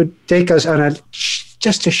to take us on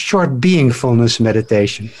just a short beingfulness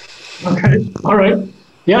meditation? Okay, all right.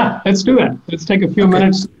 Yeah, let's do that. Let's take a few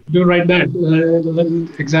minutes to do right that,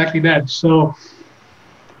 exactly that. So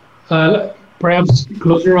perhaps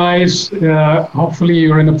close your eyes. Hopefully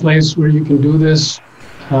you're in a place where you can do this.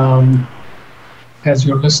 as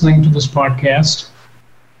you're listening to this podcast.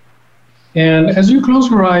 And as you close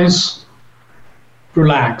your eyes,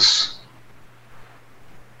 relax.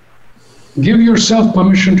 Give yourself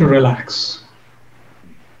permission to relax.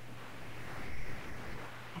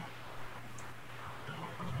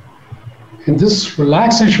 And this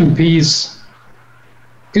relaxation piece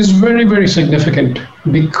is very, very significant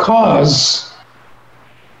because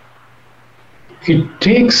it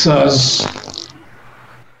takes us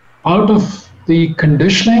out of the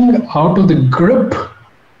conditioning, out of the grip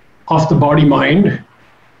of the body-mind,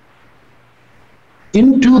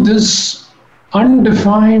 into this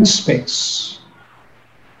undefined space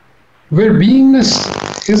where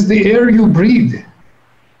beingness is the air you breathe.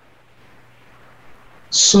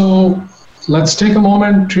 So let's take a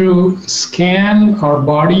moment to scan our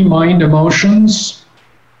body, mind, emotions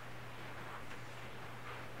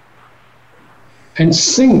and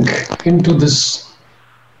sink into this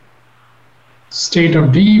state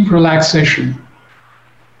of deep relaxation.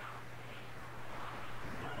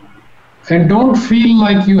 And don't feel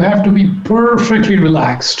like you have to be perfectly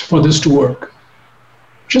relaxed for this to work.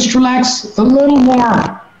 Just relax a little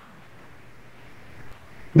more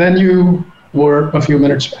than you were a few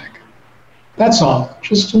minutes back. That's all,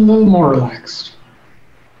 just a little more relaxed.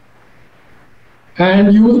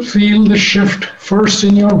 And you will feel the shift first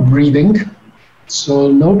in your breathing. So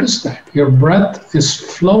notice that your breath is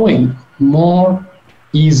flowing more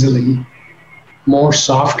easily, more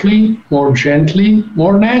softly, more gently,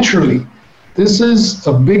 more naturally. This is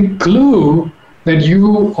a big clue that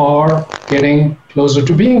you are getting closer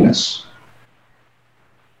to beingness.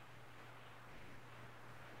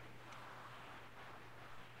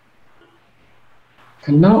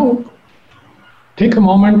 And now, take a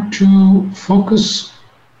moment to focus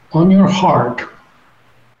on your heart.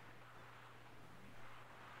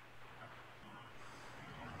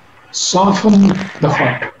 Soften the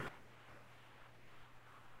heart.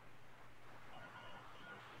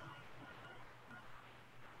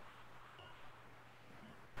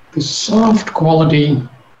 The soft quality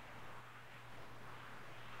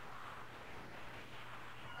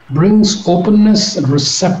brings openness and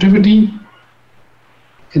receptivity,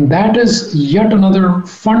 and that is yet another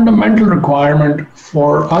fundamental requirement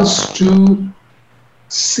for us to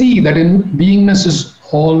see that beingness is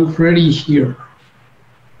already here.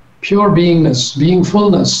 Pure beingness,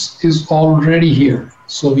 beingfulness is already here.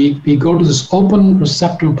 So we go to this open,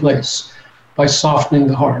 receptive place by softening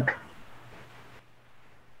the heart.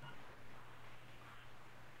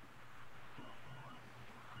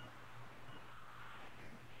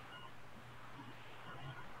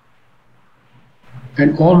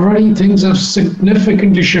 And already things have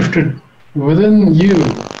significantly shifted within you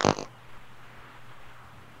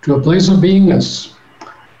to a place of beingness.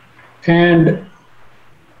 And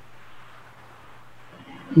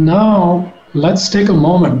now let's take a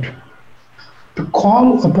moment to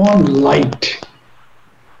call upon light.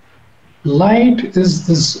 Light is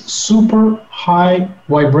this super high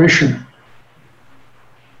vibration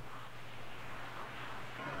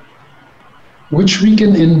which we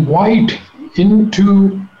can invite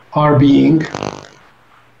into our being,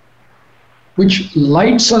 which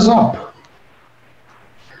lights us up.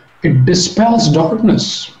 It dispels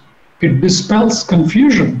darkness. It dispels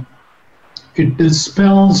confusion. It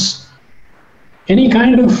dispels any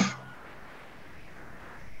kind of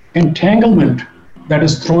entanglement that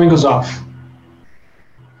is throwing us off.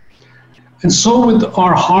 And so with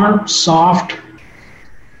our heart soft,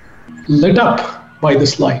 lit up by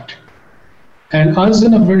this light, and us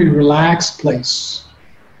in a very relaxed place,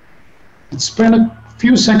 let's spend a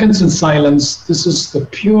few seconds in silence. This is the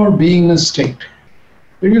pure beingness state,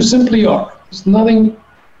 where you simply are. There's nothing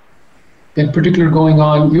in particular going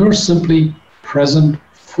on. You're simply present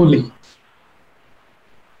fully.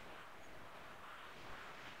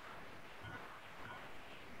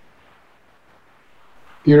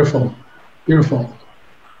 Beautiful, beautiful.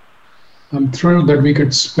 I'm thrilled that we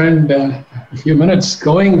could spend a few minutes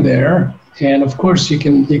going there. And of course, you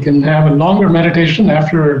can have a longer meditation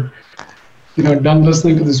after done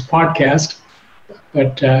listening to this podcast.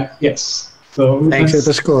 But yes, so thanks. It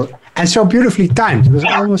was cool and so beautifully timed. It was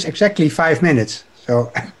almost exactly 5 minutes. So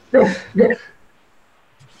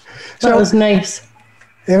that was nice.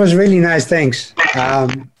 It was really nice. Thanks.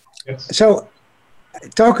 Yes. So,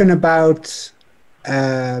 talking about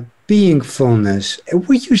beingfulness,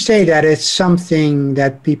 would you say that it's something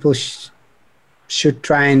that people should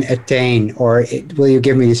try and attain, or will you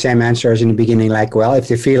give me the same answer as in the beginning, like, well, if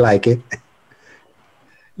they feel like it?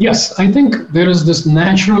 Yes, I think there is this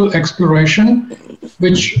natural exploration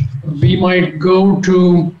which we might go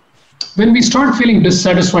to when we start feeling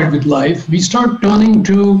dissatisfied with life, we start turning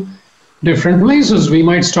to different places. We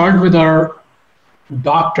might start with our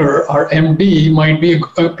doctor, our MD might be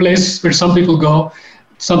a place where some people go.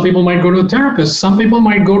 Some people might go to a therapist. Some people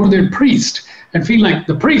might go to their priest and feel like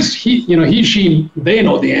the priest, they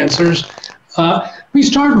know the answers. We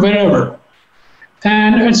start wherever.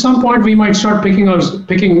 And at some point we might start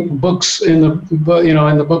picking books in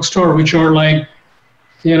the bookstore, which are like,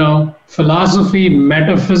 philosophy,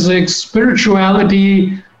 metaphysics,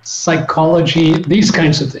 spirituality, psychology, these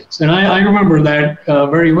kinds of things. And I remember that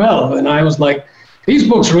very well. And I was like, these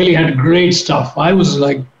books really had great stuff. I was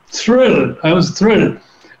like thrilled.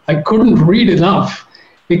 I couldn't read enough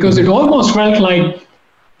because it almost felt like,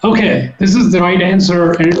 okay, this is the right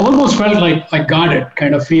answer. And it almost felt like I got it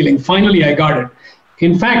kind of feeling. Finally, I got it.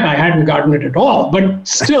 In fact, I hadn't gotten it at all, but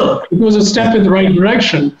still, it was a step in the right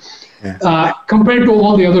direction compared to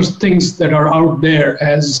all the other things that are out there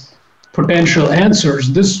as potential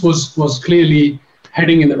answers. This was clearly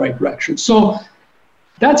heading in the right direction. So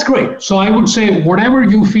that's great. So I would say whatever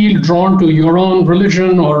you feel drawn to, your own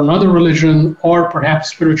religion or another religion, or perhaps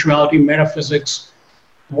spirituality, metaphysics,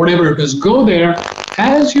 whatever it is, go there.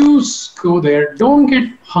 As you go there, don't get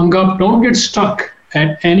hung up, don't get stuck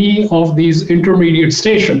at any of these intermediate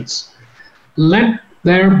stations. Let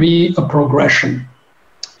there be a progression.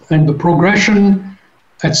 And the progression,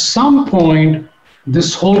 at some point,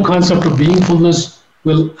 this whole concept of beingfulness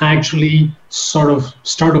will actually sort of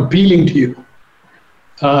start appealing to you.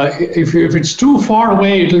 If it's too far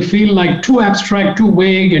away, it'll feel like too abstract, too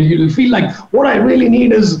vague, and you'll feel like what I really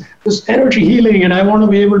need is this energy healing, and I want to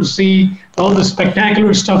be able to see all the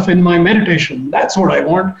spectacular stuff in my meditation. That's what I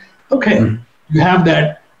want. Okay, you have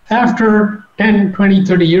that. After 10, 20,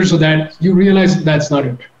 30 years of that, you realize that's not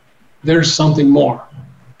it. There's something more.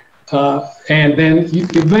 And then you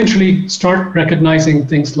eventually start recognizing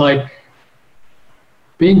things like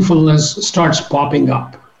beingfulness starts popping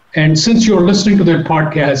up. And since you're listening to that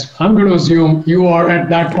podcast, I'm going to assume you are at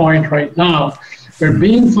that point right now where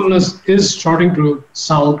beingfulness is starting to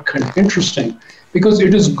sound kind of interesting because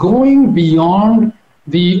it is going beyond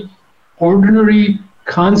the ordinary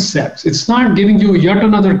concepts. It's not giving you yet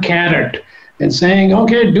another carrot and saying,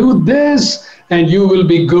 okay, do this and you will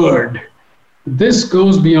be good. This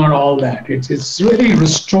goes beyond all that. It's really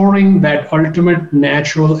restoring that ultimate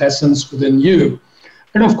natural essence within you.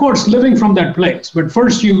 And of course, living from that place. But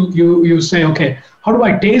first you say, okay, how do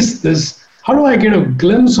I taste this? How do I get a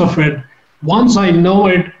glimpse of it? Once I know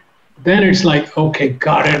it, then it's like, okay,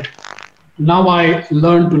 got it. Now I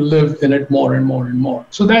learn to live in it more and more and more.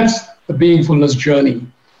 So that's the beingfulness journey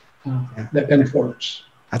that unfolds.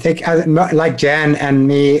 I think, like Jan and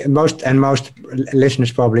me, most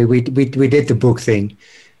listeners probably, we did the book thing.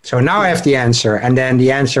 So now I have the answer, and then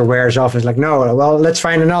the answer wears off. It's like, no, well, let's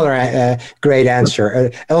find another great answer,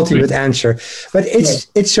 ultimate answer. But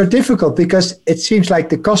it's so difficult because it seems like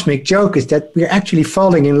the cosmic joke is that we're actually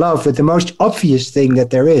falling in love with the most obvious thing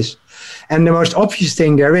that there is. And the most obvious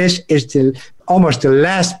thing there is almost the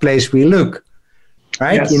last place we look,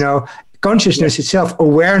 right? Yes. Consciousness itself,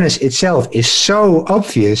 awareness itself is so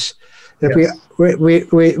obvious that we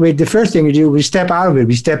the first thing we do, we step out of it,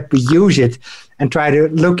 we use it and try to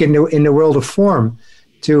look in the world of form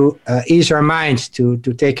to ease our minds, to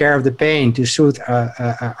take care of the pain, to soothe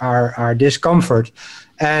our discomfort.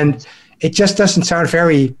 And it just doesn't sound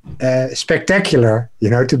very spectacular,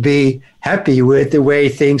 to be happy with the way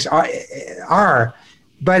things are.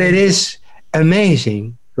 But it is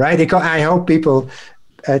amazing, right? I hope people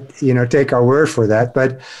take our word for that.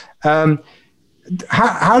 But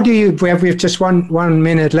how do you? We have just one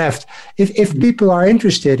minute left. If people are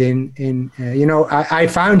interested in I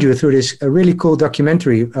found you through this really cool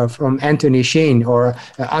documentary from Anthony Sheen or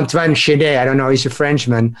Antoine Chenet. I don't know. He's a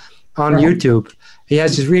Frenchman on YouTube. He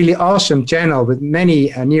has this really awesome channel with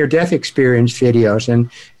many near-death experience videos,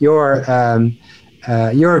 and your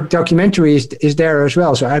documentary is there as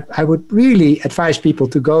well. So I would really advise people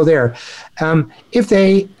to go there.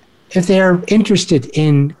 If they're interested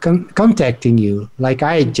in contacting you, like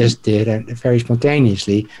I just did, very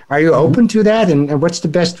spontaneously, are you open to that? And what's the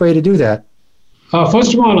best way to do that?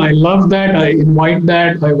 First of all, I love that. I invite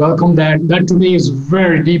that. I welcome that. That to me is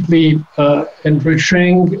very deeply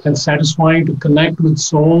enriching and satisfying to connect with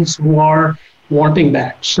souls who are wanting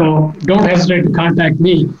that. So don't hesitate to contact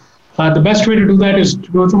me. The best way to do that is to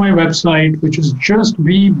go to my website, which is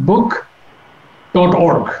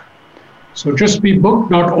justbebook.org. So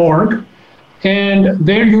justbebook.org. And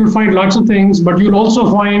there you'll find lots of things, but you'll also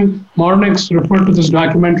find Marnix referred to this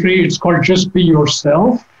documentary. It's called Just Be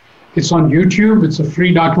Yourself. It's on YouTube. It's a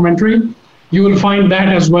free documentary. You will find that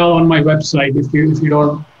as well on my website if you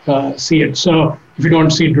don't see it. So if you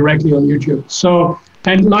don't see it directly on YouTube. So,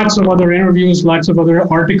 and lots of other interviews, lots of other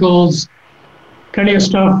articles, plenty of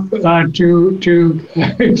stuff to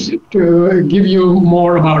to give you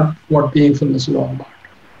more about what beingfulness is all about.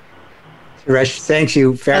 Suresh, thank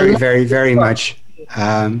you very, very, very much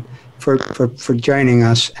for joining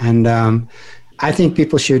us. And I think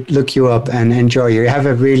people should look you up and enjoy you.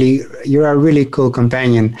 You're a really cool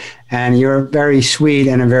companion, and you're very sweet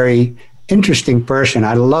and a very interesting person.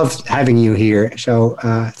 I loved having you here. So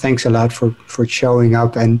thanks a lot for showing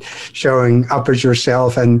up and showing up as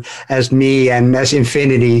yourself and as me and as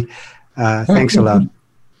infinity. Thanks a lot.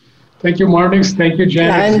 Thank you, Marnix. Thank you, Jen.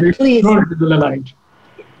 And please,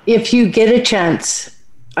 if you get a chance,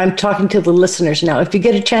 I'm talking to the listeners now. If you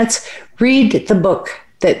get a chance, read the book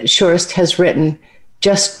that Shorist has written,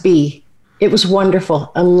 Just Be. It was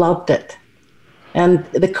wonderful. I loved it. And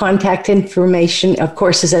the contact information, of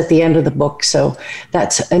course, is at the end of the book. So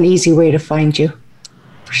that's an easy way to find you,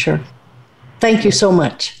 for sure. Thank you so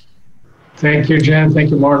much. Thank you, Jen. Thank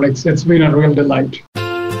you, Marnix. It's been a real delight.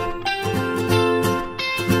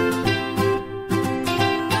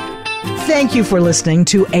 Thank you for listening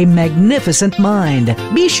to A Magnificent Mind.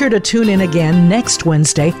 Be sure to tune in again next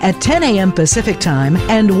Wednesday at 10 a.m. Pacific Time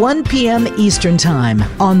and 1 p.m. Eastern Time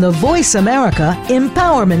on the Voice America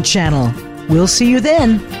Empowerment Channel. We'll see you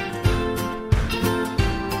then.